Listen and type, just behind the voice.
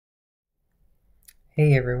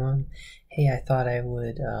Hey everyone. Hey, I thought I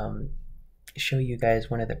would show you guys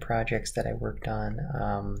one of the projects that I worked on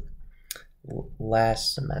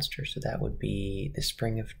last semester. So that would be the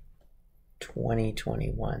spring of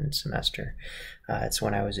 2021 semester. It's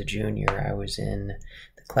when I was a junior. The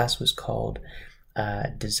class was called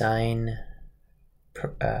Design,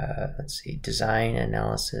 Design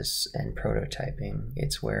Analysis and Prototyping.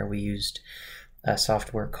 It's where we used a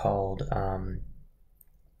software called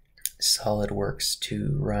SolidWorks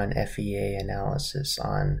to run FEA analysis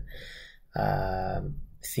on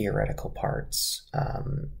theoretical parts.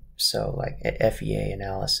 So, like FEA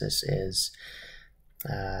analysis is,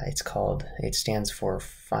 it stands for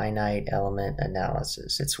finite element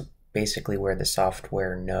analysis. It's basically where the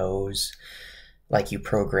software knows, like you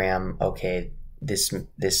program, okay, this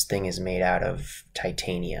thing is made out of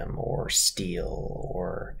titanium or steel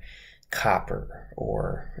or copper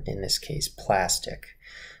or in this case plastic.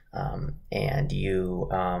 And you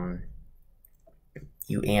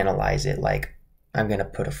analyze it like I'm going to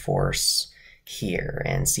put a force here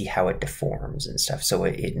and see how it deforms and stuff. So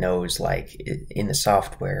it knows, like in the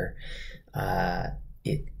software,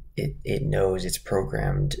 it knows it's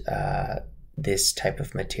programmed this type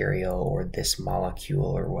of material or this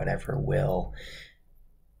molecule or whatever will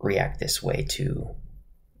react this way to,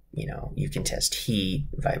 you can test heat,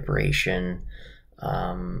 vibration,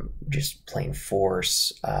 just plain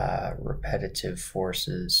force, repetitive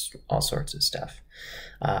forces, all sorts of stuff.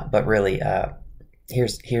 But really,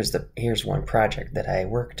 here's one project that I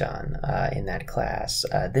worked on in that class.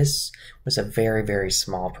 This was a very, very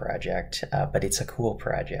small project, but it's a cool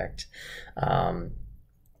project. And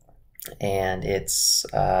it's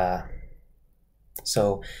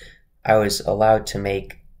so I was allowed to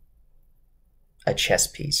make a chess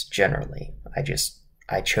piece generally.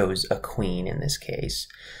 I chose a queen in this case,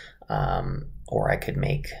 or I could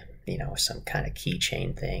make some kind of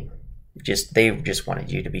keychain thing. They just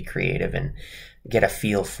wanted you to be creative and get a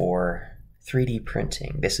feel for 3D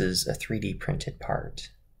printing. This is a 3D printed part.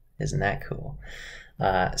 Isn't that cool?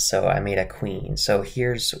 So I made a queen. So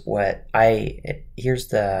here's a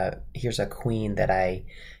queen that I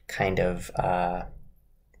kind of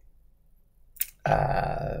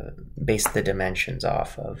base the dimensions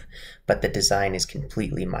off of, but the design is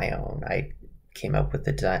completely my own. I came up with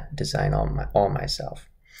the design all myself.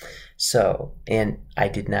 So, and I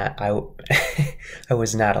did not, I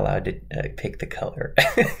was not allowed to pick the color.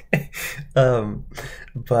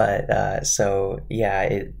 So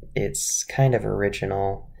yeah, it's kind of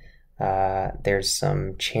original. There's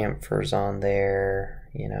some chamfers on there,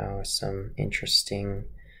 some interesting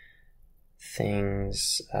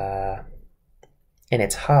things. And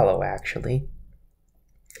it's hollow, actually.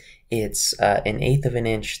 It's an eighth of an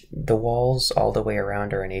inch. The walls all the way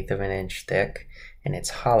around are an eighth of an inch thick, and it's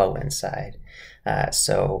hollow inside.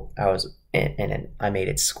 So I made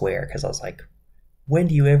it square because I was like, when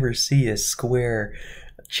do you ever see a square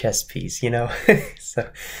chess piece, So,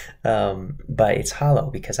 but it's hollow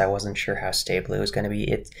because I wasn't sure how stable it was going to be.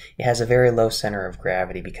 It has a very low center of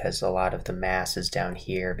gravity because a lot of the mass is down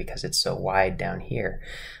here because it's so wide down here,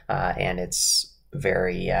 and it's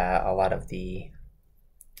a lot of the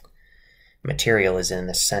material is in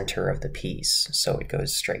the center of the piece, so it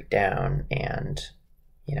goes straight down, and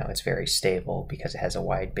it's very stable because it has a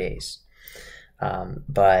wide base.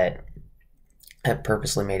 But I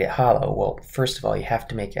purposely made it hollow. Well, first of all, you have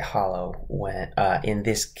to make it hollow when in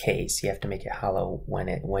this case you have to make it hollow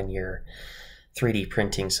when you're 3D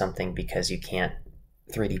printing something, because you can't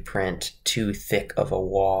 3D print too thick of a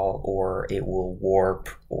wall or it will warp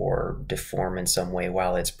or deform in some way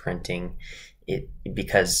while it's printing it,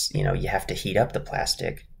 because you have to heat up the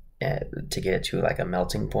plastic to get it to like a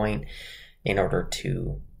melting point in order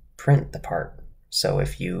to print the part. So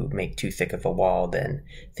if you make too thick of a wall, then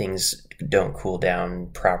things don't cool down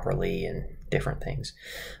properly and different things.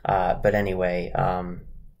 But anyway,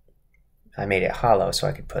 I made it hollow so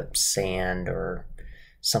I could put sand or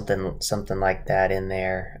something like that in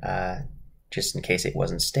there, just in case it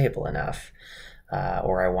wasn't stable enough,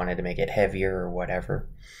 or I wanted to make it heavier or whatever.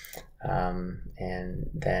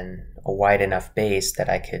 And then a wide enough base that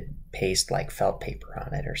I could paste like felt paper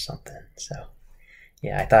on it or something. So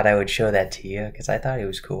yeah, I thought I would show that to you because I thought it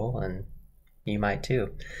was cool, and you might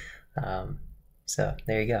too. So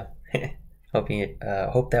there you go.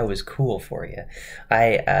 Hope that was cool for you.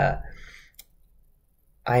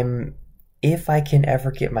 I'm If I can ever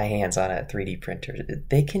get my hands on a 3D printer,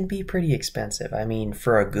 they can be pretty expensive. I mean,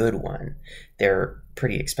 for a good one, they're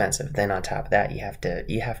pretty expensive. Then on top of that, you have to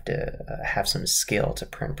have some skill to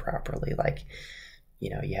print properly. Like,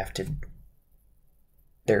 you have to.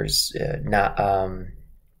 There's not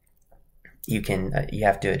you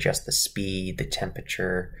have to adjust the speed, the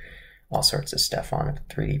temperature, all sorts of stuff on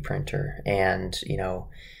a 3D printer. And,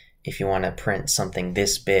 if you want to print something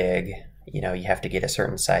this big, you have to get a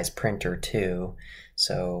certain size printer too.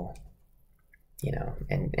 So,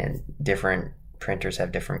 and different printers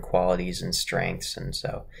have different qualities and strengths. And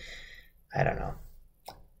so, I don't know.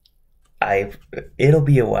 It'll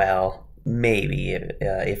be a while, maybe,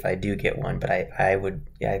 if I do get one, but I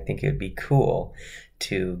think it would be cool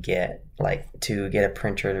to get a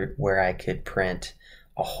printer where I could print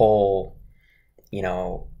a whole,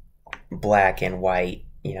 black and white,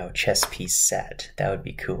 chess piece set. That would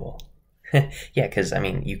be cool. Yeah, because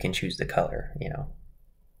you can choose the color.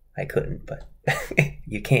 I couldn't, but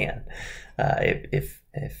you can, if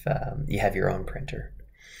you have your own printer.